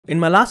In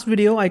my last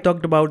video, I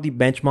talked about the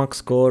benchmark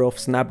score of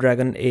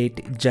Snapdragon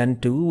 8 Gen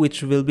 2,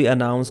 which will be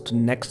announced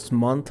next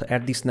month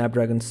at the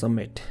Snapdragon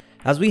Summit.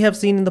 As we have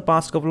seen in the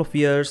past couple of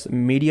years,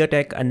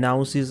 MediaTek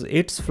announces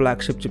its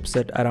flagship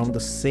chipset around the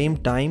same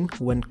time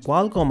when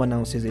Qualcomm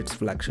announces its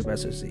flagship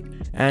SoC.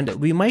 And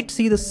we might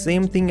see the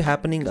same thing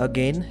happening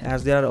again,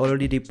 as there are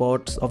already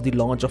reports of the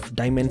launch of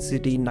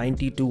Dimensity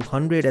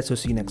 9200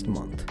 SoC next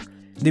month.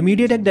 The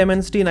MediaTek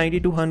Dimensity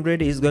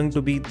 9200 is going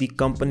to be the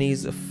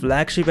company's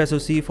flagship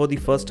SoC for the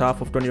first half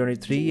of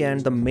 2023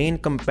 and the main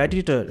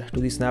competitor to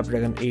the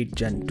Snapdragon 8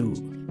 Gen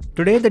 2.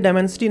 Today, the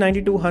Dimensity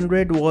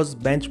 9200 was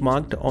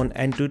benchmarked on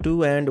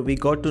AnTuTu and we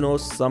got to know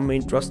some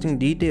interesting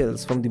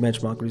details from the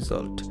benchmark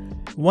result.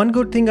 One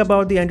good thing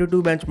about the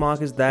AnTuTu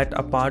benchmark is that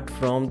apart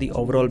from the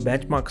overall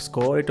benchmark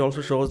score, it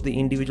also shows the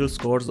individual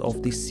scores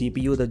of the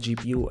CPU, the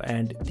GPU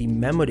and the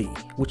memory,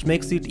 which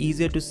makes it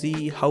easier to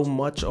see how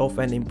much of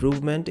an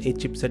improvement a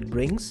chipset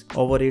brings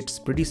over its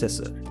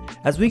predecessor.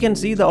 As we can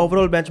see, the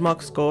overall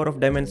benchmark score of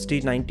Dimensity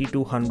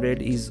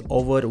 9200 is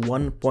over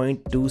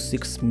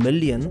 1.26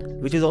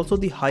 million, which is also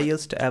the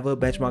highest ever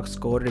benchmark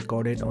score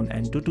recorded on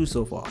AnTuTu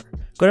so far.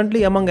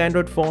 Currently, among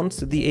Android phones,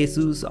 the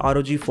Asus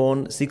ROG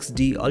Phone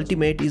 6D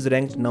Ultimate is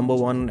ranked number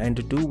 1 on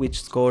AnTuTu,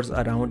 which scores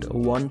around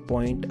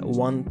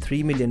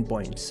 1.13 million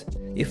points.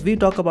 If we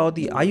talk about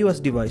the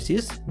iOS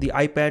devices, the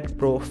iPad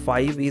Pro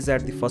 5 is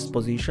at the first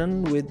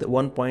position with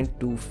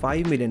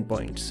 1.25 million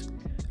points.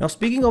 Now,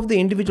 speaking of the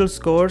individual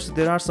scores,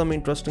 there are some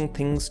interesting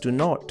things to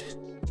note.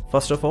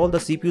 First of all, the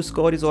CPU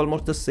score is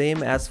almost the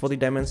same as for the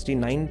Dimensity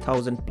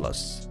 9000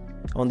 Plus.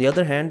 On the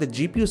other hand, the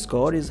GPU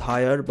score is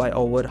higher by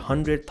over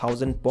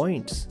 100,000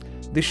 points.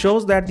 This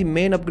shows that the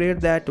main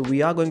upgrade that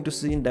we are going to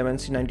see in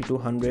Dimensity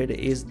 9200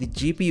 is the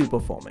GPU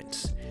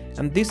performance.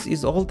 And this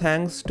is all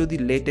thanks to the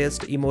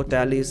latest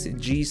Immortalis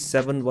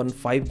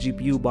G715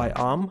 GPU by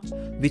ARM,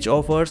 which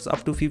offers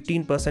up to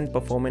 15%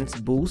 performance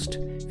boost,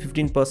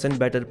 15%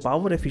 better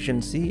power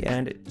efficiency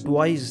and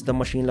twice the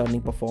machine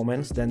learning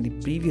performance than the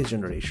previous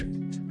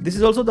generation. This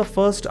is also the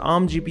first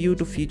ARM GPU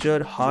to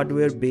feature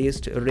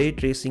hardware-based ray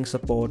tracing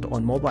support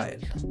on mobile.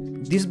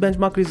 This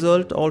benchmark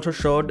result also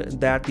showed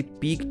that the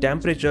peak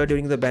temperature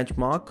during the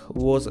benchmark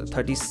was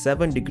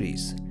 37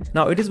 degrees.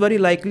 Now, it is very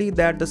likely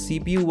that the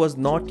CPU was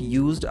not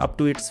used up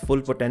to its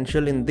full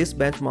potential in this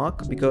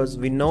benchmark because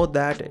we know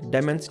that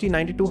Dimensity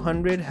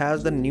 9200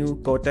 has the new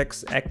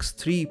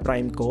Cortex-X3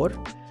 Prime core,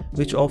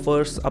 which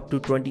offers up to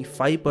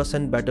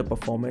 25% better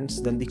performance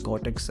than the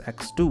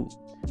Cortex-X2.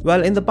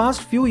 Well, in the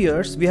past few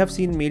years, we have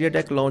seen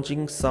MediaTek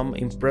launching some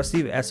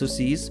impressive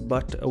SoCs,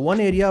 but one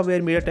area where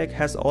MediaTek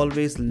has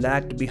always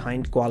lagged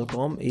behind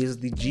Qualcomm is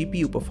the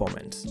GPU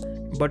performance.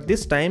 But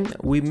this time,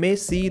 we may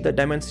see the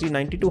Dimensity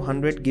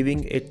 9200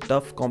 giving a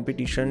tough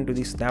competition to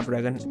the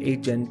Snapdragon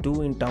 8 Gen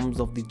 2 in terms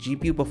of the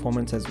GPU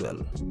performance as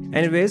well.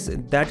 Anyways,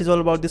 that is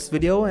all about this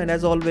video, and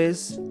as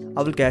always,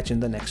 I will catch you in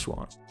the next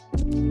one.